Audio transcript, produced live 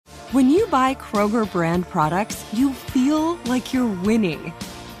When you buy Kroger brand products, you feel like you're winning.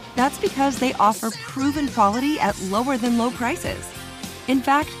 That's because they offer proven quality at lower than low prices. In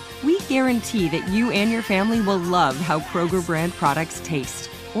fact, we guarantee that you and your family will love how Kroger brand products taste,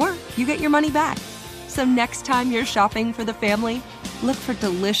 or you get your money back. So next time you're shopping for the family, look for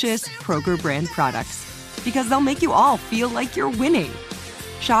delicious Kroger brand products, because they'll make you all feel like you're winning.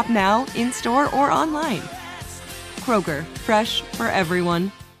 Shop now, in-store, or online. Kroger, fresh for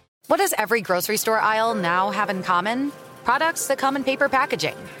everyone. What does every grocery store aisle now have in common? Products that come in paper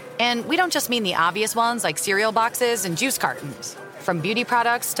packaging. And we don't just mean the obvious ones like cereal boxes and juice cartons. From beauty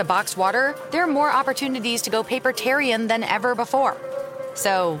products to boxed water, there are more opportunities to go papertarian than ever before.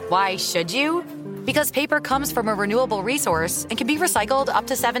 So why should you? Because paper comes from a renewable resource and can be recycled up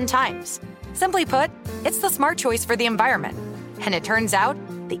to 7 times. Simply put, it's the smart choice for the environment. And it turns out,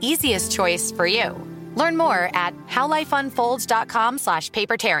 the easiest choice for you. Learn more at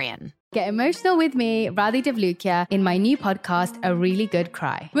howlifeunfolds.com/papertarian. Get emotional with me, Radhi Devlukia, in my new podcast, A Really Good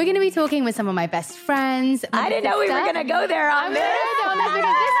Cry. We're going to be talking with some of my best friends. I didn't know we were going to go there on this.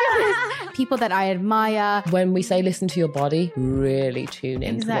 People that I admire. When we say listen to your body, really tune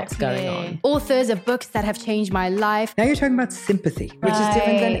into what's going on. Authors of books that have changed my life. Now you're talking about sympathy, which is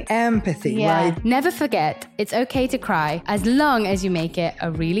different than empathy, right? Never forget, it's okay to cry as long as you make it a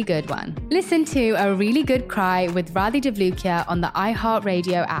really good one. Listen to A Really Good Cry with Radhi Devlukia on the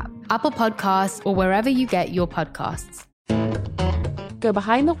iHeartRadio app, Apple Podcasts, or wherever you get your podcasts. Go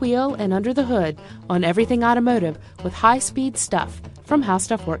behind the wheel and under the hood on everything automotive with high-speed stuff from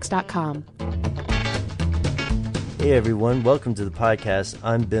HowStuffWorks.com. Hey everyone, welcome to the podcast.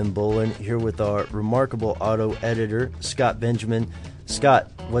 I'm Ben Bolin, here with our remarkable auto editor, Scott Benjamin. Scott,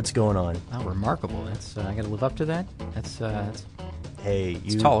 what's going on? Oh, remarkable. That's I got to live up to that. That's hey,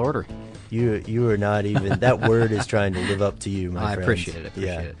 it's tall order. You are not even, that word is trying to live up to you, my friend. I appreciate it. What do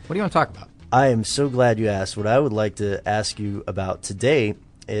you want to talk about? I am so glad you asked. What I would like to ask you about today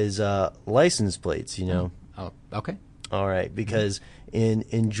is license plates, you know. Oh, okay. All right, because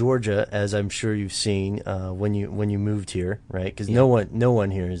in Georgia, as I'm sure you've seen when you moved here, right? Because no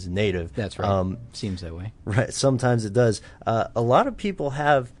one here is native. That's right. Seems that way. Right. Sometimes it does. A lot of people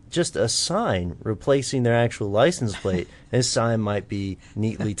have just a sign replacing their actual license plate. This sign might be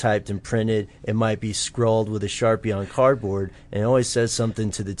neatly typed and printed. It might be scrawled with a Sharpie on cardboard, and it always says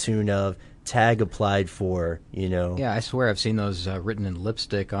something to the tune of "tag applied for," you know. Yeah, I swear I've seen those written in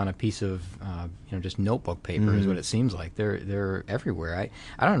lipstick on a piece of just notebook paper is what it seems like. They're everywhere.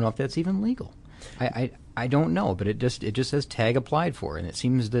 I don't know if that's even legal. I don't know, but it just says tag applied for, and it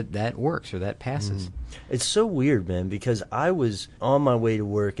seems that works or that passes. It's so weird, man, because I was on my way to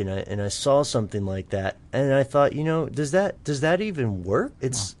work and I saw something like that, and I thought, does that even work?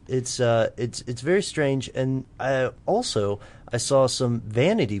 It's very strange, and I saw some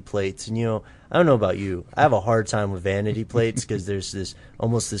vanity plates, and I don't know about you. I have a hard time with vanity plates because there's this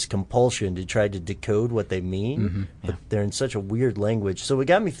compulsion to try to decode what they mean, but they're in such a weird language. So it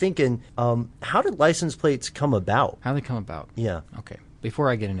got me thinking, how did license plates come about? How they come about? Yeah. Okay.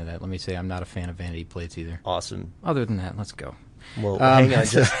 Before I get into that, let me say I'm not a fan of vanity plates either. Awesome. Other than that, let's go. Well, hang on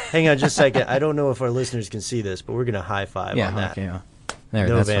just a second. I don't know if our listeners can see this, but we're going to high five on that. Okay, there,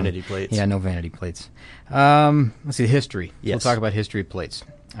 no vanity plates. Yeah, no vanity plates. Let's see, history. Yes. We'll talk about history of plates.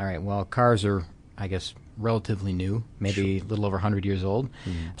 All right, well, cars are, I guess, relatively new, maybe a little over 100 years old.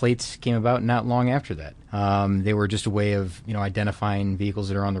 Plates came about not long after that. They were just a way of, identifying vehicles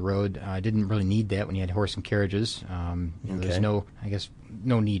that are on the road. Didn't really need that when you had horse and carriages. There's no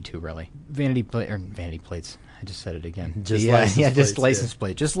need to, really. Vanity plates. I just said it again. Just license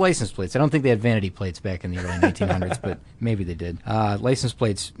plates. Just license plates. I don't think they had vanity plates back in the early 1900s, but maybe they did. License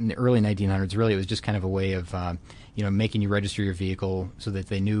plates in the early 1900s, really, it was just kind of a way of, making you register your vehicle so that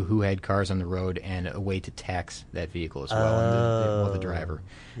they knew who had cars on the road and a way to tax that vehicle as well, and the driver.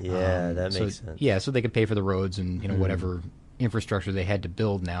 Yeah, that makes sense. Yeah, so they could pay for the roads and, whatever infrastructure they had to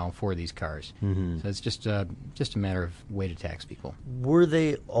build now for these cars. So it's just a matter of way to tax people. Were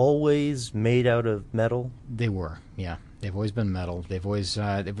they always made out of metal? They were, yeah. They've always been metal. They've always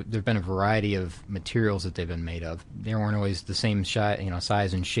there've been a variety of materials that they've been made of. They weren't always the same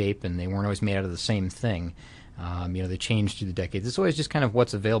size and shape, and they weren't always made out of the same thing. They changed through the decades. It's always just kind of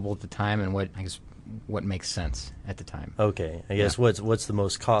what's available at the time and what what makes sense at the time. Okay, I guess what's the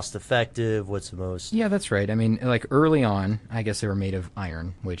most cost effective? What's the most? Yeah, that's right. I mean, like early on, I guess they were made of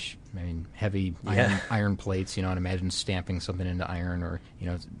iron, which I mean, heavy iron plates. You know, and imagine stamping something into iron, or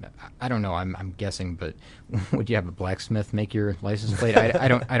I don't know. I'm guessing, but would you have a blacksmith make your license plate? I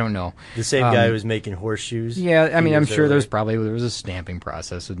don't know. The same guy who was making horseshoes. Yeah, I mean, I'm sure there was a stamping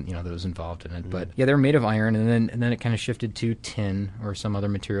process, that was involved in it. But yeah, they were made of iron, and then it kind of shifted to tin or some other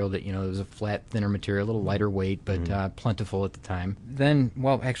material that it was a flat, thinner material, a little lighter weight, but plentiful at the time. Then,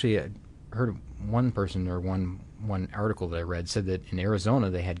 well, actually, I heard one person or one article that I read said that in Arizona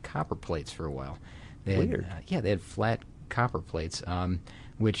they had copper plates for a while. Weird. They had flat copper plates,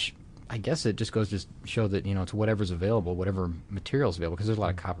 which I guess it just goes to show that it's whatever's available, whatever material's available, because there's a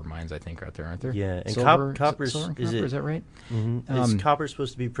lot of copper mines, I think, out there, aren't there? Yeah, and copper's is that right? Mm-hmm. Is copper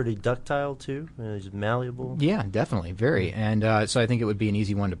supposed to be pretty ductile too? Is it malleable? Yeah, definitely, very. And so I think it would be an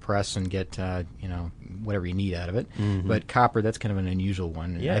easy one to press and get whatever you need out of it. Mm-hmm. But copper, that's kind of an unusual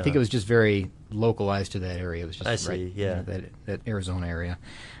one. Yeah. I think it was just very localized to that area. It was just that Arizona area.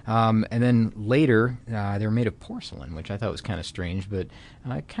 And then later, they were made of porcelain, which I thought was kind of strange, but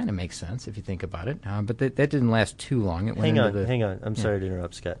it kind of makes sense if you think about it. But that didn't last too long. Hang on. I'm sorry to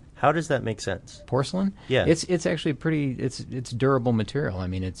interrupt, Scott. How does that make sense? Porcelain? Yeah. It's actually pretty. It's durable material. I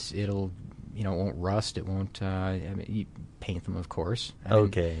mean, it won't rust. It won't. You paint them, of course.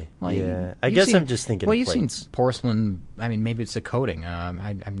 Okay. I guess I'm just thinking. Well, you've seen porcelain. I mean, maybe it's a coating.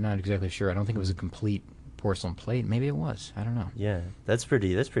 I'm not exactly sure. I don't think it was a complete porcelain plate. Maybe it was. I don't know. Yeah, that's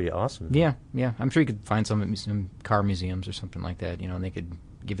pretty awesome. Yeah. I'm sure you could find some car museums or something like that. And they could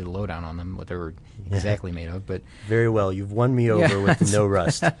give you the lowdown on them, what they were exactly made of. But very well, you've won me over with the no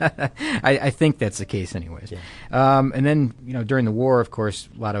rust. I think that's the case, anyways. Yeah. And then during the war, of course,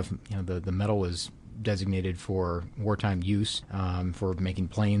 a lot of the metal was designated for wartime use, for making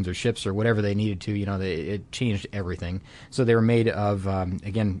planes or ships or whatever they needed to. It changed everything. So they were made of,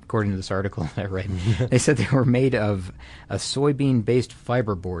 again, according to this article that I read, they said they were made of a soybean-based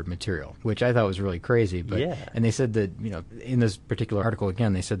fiberboard material, which I thought was really crazy. But and they said that in this particular article,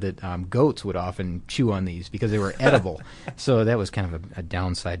 again, they said that goats would often chew on these because they were edible. So that was kind of a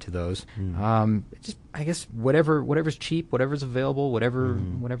downside to those. Just I guess whatever's cheap, whatever's available,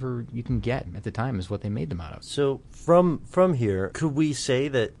 whatever you can get at the time is what they made them out of. So from here, could we say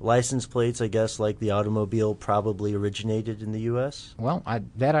that license plates, I guess, like the automobile, probably originated in the U.S.? Well, I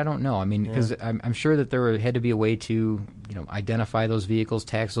don't know. I mean, because I'm sure that there had to be a way to identify those vehicles,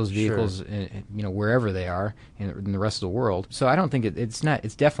 tax those vehicles, wherever they are in the rest of the world. So I don't think it's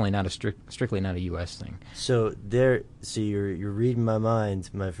definitely not strictly not a U.S. thing. So you're reading my mind,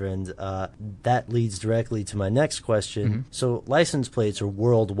 my friend. That leads directly to my next question. Mm-hmm. So license plates are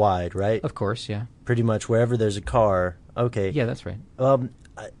worldwide, right? Of course, yeah. Pretty much wherever there's a car. Okay. Yeah, that's right.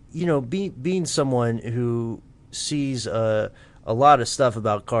 Being someone who sees a lot of stuff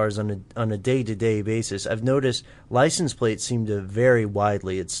about cars on a day-to-day basis, I've noticed license plates seem to vary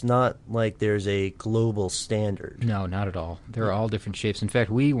widely. It's not like there's a global standard. No, not at all. They're all different shapes. In fact,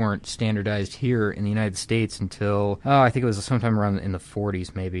 we weren't standardized here in the United States until, I think it was sometime around in the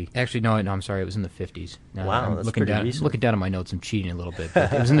 40s, maybe. Actually, no, I'm sorry, it was in the 50s. Wow, that's pretty recent. Looking down at my notes, I'm cheating a little bit.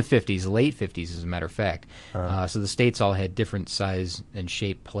 But it was in the 50s, late 50s, as a matter of fact. So the states all had different size and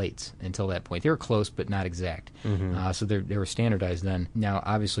shape plates until that point. They were close, but not exact. Mm-hmm. So they were standardized then. Now,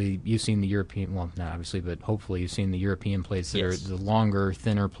 obviously, you've seen the European, well, not obviously, but hopefully you've seen the European plates that are the longer,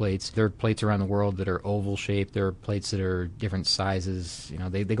 thinner plates. There are plates around the world that are oval shaped. There are plates that are different sizes.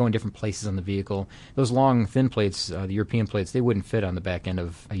 They go in different places on the vehicle. Those long, thin plates, the European plates, they wouldn't fit on the back end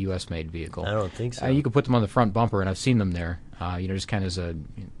of a U.S.-made vehicle. I don't think so. You could put them on the front bumper, and I've seen them there. Just kind of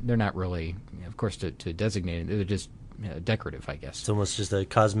they're not really, of course, to designate it. They're just decorative, I guess. It's almost just a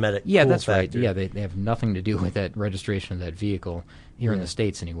cosmetic. Yeah, that's factor. Right. Yeah, they have nothing to do with that registration of that vehicle here in the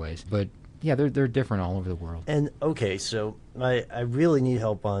States, anyways. But yeah, they're different all over the world. And okay, so I really need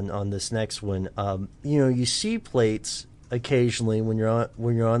help on this next one. You see plates occasionally when you're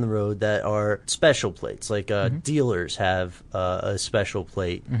on the road that are special plates, like dealers have a special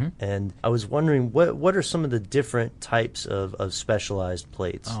plate. Mm-hmm. And I was wondering what are some of the different types of specialized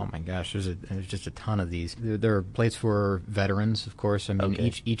plates? Oh my gosh, there's just a ton of these. There are plates for veterans, of course. I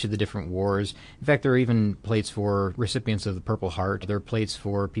mean, each of the different wars. In fact, there are even plates for recipients of the Purple Heart. There are plates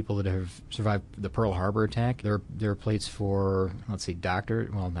for people that have survived the Pearl Harbor attack. There are plates for, let's see,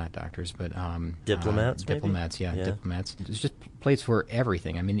 not doctors, but diplomats. Diplomats, diplomats. There's just plates for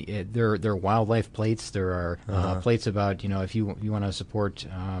everything. I mean, there are wildlife plates. There are plates about, if you want to support,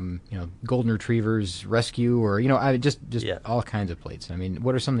 golden retrievers rescue, or just all kinds of plates. I mean,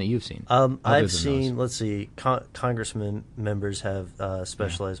 what are some that you've seen? I've seen. Let's see. Congressman members have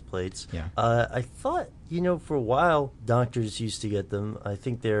specialized plates. Yeah. I thought, for a while, doctors used to get them. I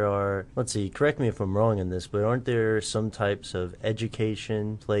think there are. Let's see. Correct me if I'm wrong in this, but aren't there some types of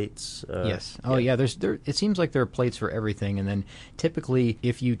education plates? Yes. Oh, yeah. There. It seems like there are plates for everything, and then typically,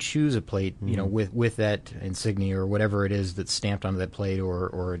 if you choose a plate, with that insignia or whatever it is that's stamped onto that plate,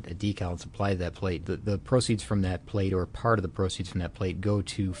 or a decal that's applied to that plate, the proceeds from that plate, or part of the proceeds from that plate, go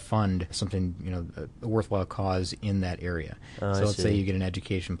to fund something, a worthwhile cause in that area. So let's say you get an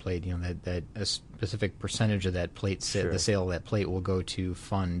education plate, that a specific percentage of that plate, the sale of that plate, will go to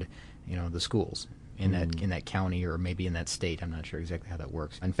fund, the schools in that county, or maybe in that state. I'm not sure exactly how that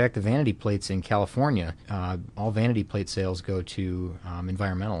works. In fact, the vanity plates in California, all vanity plate sales go to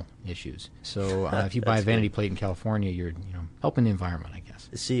environmental issues. So if you buy a vanity plate in California, you're helping the environment, I guess.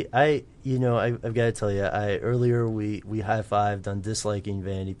 See, I've got to tell you, earlier we high-fived on disliking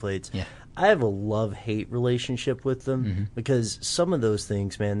vanity plates. Yeah. I have a love-hate relationship with them because some of those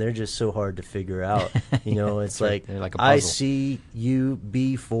things, man, they're just so hard to figure out. It's like a puzzle. I see you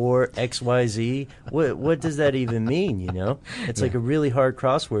B4 XYZ. What does that even mean? It's like a really hard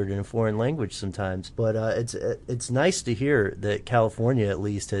crossword in a foreign language sometimes. But it's nice to hear that California at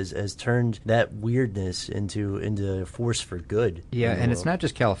least has turned that weirdness into a force for good. Yeah, and it's not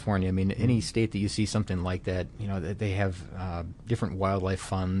just California. I mean, any state that you see something like that, that they have different wildlife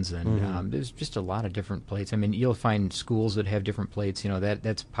funds, and there's just a lot of different plates. I mean, you'll find schools that have different plates.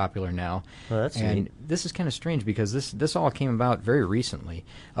 That's popular now. Well, that's and neat. This is kind of strange because this all came about very recently.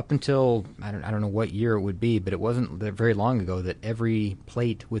 Up until I don't know what year it would be, but it wasn't very long ago that every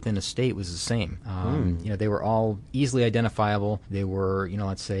plate within a state was the same. They were all easily identifiable. They were,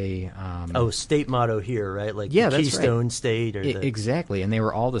 let's say, state motto here, right? Like the Keystone right. State, or exactly. And they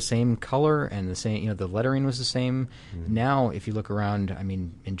were all the same color and the same. The lettering was the same. Now, if you look around, I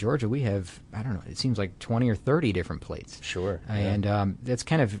mean, in Georgia we have, I don't know, it seems like 20 or 30 different plates. Sure. And that's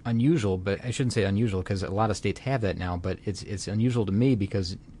kind of unusual, but I shouldn't say unusual because a lot of states have that now, but it's unusual to me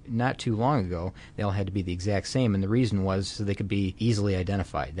because not too long ago they all had to be the exact same, and the reason was so they could be easily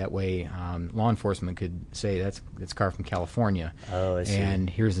identified. That way law enforcement could say that's a car from California. Oh, I see. And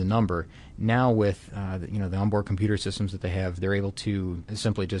here's the number. Now with the onboard computer systems that they have, they're able to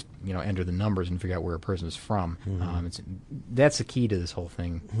simply just enter the numbers and figure out where a person is from. That's the key to this whole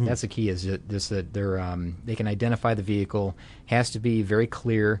thing. That's the key, is that they can identify the vehicle. Has to be very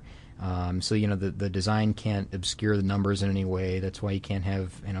clear. So the design can't obscure the numbers in any way. That's why you can't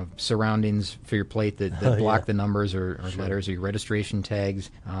have surroundings for your plate that block the numbers or letters, or your registration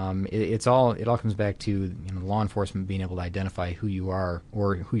tags. It all comes back to law enforcement being able to identify who you are,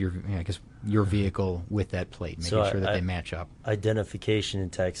 or who your vehicle with that plate, making sure that they match up. Identification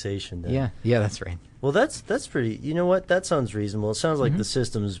and taxation. Then. Yeah, that's right. Well, that's pretty. You know what? That sounds reasonable. It sounds like the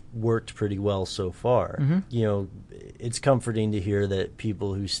system's worked pretty well so far. It's comforting to hear that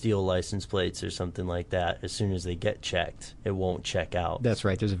people who steal license plates or something like that, as soon as they get checked, it won't check out. That's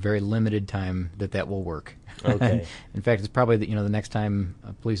right. There's a very limited time that will work. Okay. In fact, it's probably the next time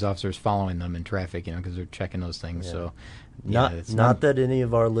a police officer is following them in traffic, because they're checking those things. Yeah. So, not that any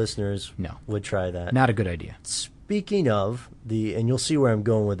of our listeners would try that. Not a good idea. Speaking of and you'll see where I'm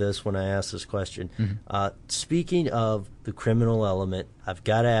going with this when I ask this question. Speaking of the criminal element, I've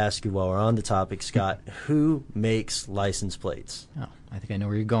got to ask you while we're on the topic, Scott, who makes license plates? Oh, I think I know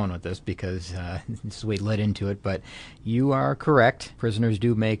where you're going with this because this is the way it led into it, but you are correct. Prisoners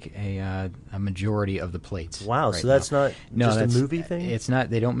do make a majority of the plates. Wow, right so that's now. not just a movie thing? It's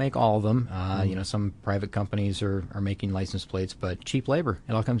not. They don't make all of them. Some private companies are making license plates, but cheap labor.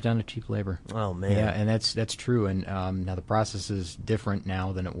 It all comes down to cheap labor. Oh, man. Yeah, and that's true. And now the process is different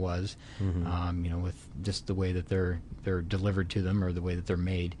now than it was, with just the way that they're delivered to them or the way that they're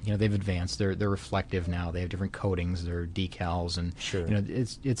made. They've advanced. They're reflective now. They have different coatings. They're decals, and sure.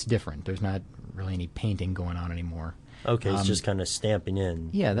 It's different. There's not really any painting going on anymore. Okay, it's just kind of stamping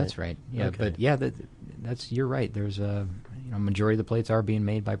in. Yeah, that's right. Yeah, okay. But that's you're right. There's a majority of the plates are being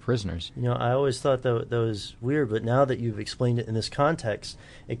made by prisoners. I always thought that was weird, but now that you've explained it in this context,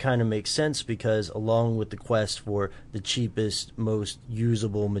 it kind of makes sense because along with the quest for the cheapest, most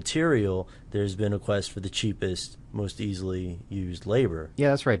usable material, there's been a quest for the cheapest, most easily used labor.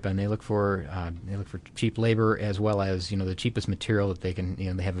 Yeah, that's right, Ben. They look for cheap labor as well as the cheapest material that they can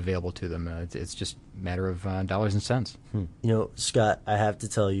they have available to them. It's just a matter of dollars and cents. Scott, I have to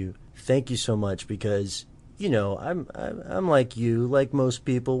tell you, thank you so much because you know, I'm like you, like most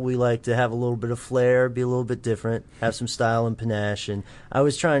people. We like to have a little bit of flair, be a little bit different, have some style and panache. And I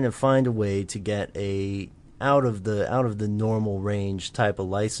was trying to find a way to get a out of the normal range type of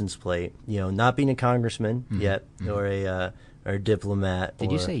license plate. You know, not being a congressman yet, or a diplomat.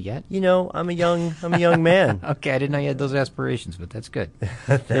 Did you say yet? You know, I'm a young man. Okay, I didn't know you had those aspirations, but that's good.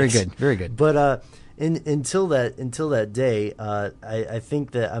 Very good, very good. But until that day, I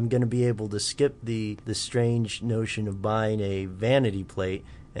think that I'm going to be able to skip the strange notion of buying a vanity plate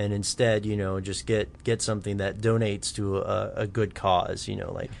and instead, you know, just get something that donates to a good cause, you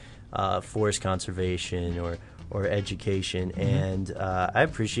know, like forest conservation or education. And I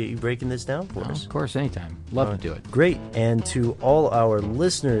appreciate you breaking this down for us. Of course, anytime. Love to do it. Great. And to all our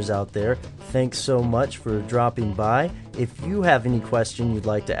listeners out there, thanks so much for dropping by. If you have any question you'd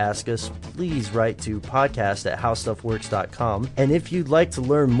like to ask us, please write to podcast@howstuffworks.com. And if you'd like to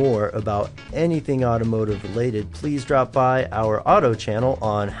learn more about anything automotive related, please drop by our auto channel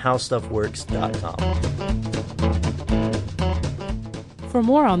on howstuffworks.com. For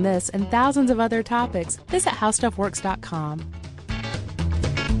more on this and thousands of other topics, visit howstuffworks.com.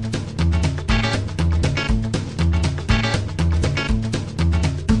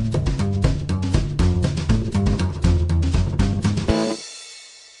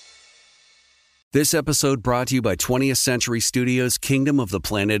 This episode brought to you by 20th Century Studios' Kingdom of the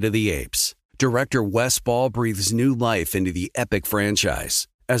Planet of the Apes. Director Wes Ball breathes new life into the epic franchise.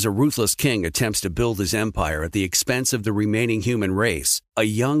 As a ruthless king attempts to build his empire at the expense of the remaining human race, a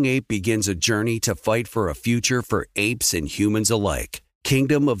young ape begins a journey to fight for a future for apes and humans alike.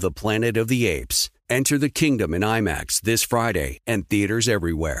 Kingdom of the Planet of the Apes. Enter the kingdom in IMAX this Friday and theaters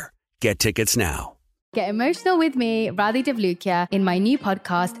everywhere. Get tickets now. Get emotional with me, Radhi Devlukia, in my new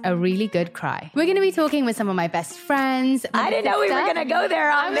podcast, A Really Good Cry. We're going to be talking with some of my best friends. I didn't know we were going to go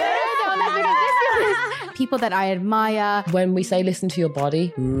there on this. People that I admire. When we say listen to your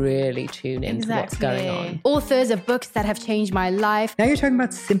body, really tune into what's going on. Authors of books that have changed my life. Now you're talking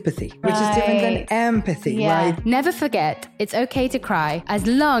about sympathy, which is different than empathy, right? Never forget, it's okay to cry as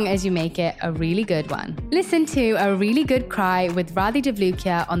long as you make it a really good one. Listen to A Really Good Cry with Radhi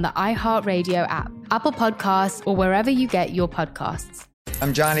Devlukia on the iHeartRadio app, Apple Podcasts, or wherever you get your podcasts.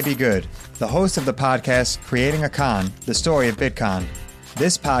 I'm Johnny B. Good, the host of the podcast Creating a Con, the story of Bitcoin.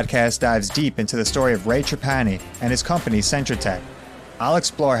 This podcast dives deep into the story of Ray Trapani and his company Centratech. I'll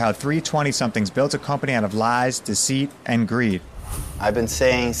explore how three 20-somethings built a company out of lies, deceit, and greed. I've been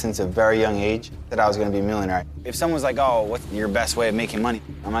saying since a very young age that I was going to be a millionaire. If someone's like, oh, what's your best way of making money?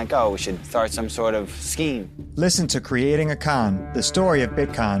 I'm like, oh, we should start some sort of scheme. Listen to Creating a Con, the story of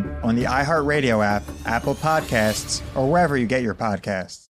Bitcoin on the iHeartRadio app, Apple Podcasts, or wherever you get your podcasts.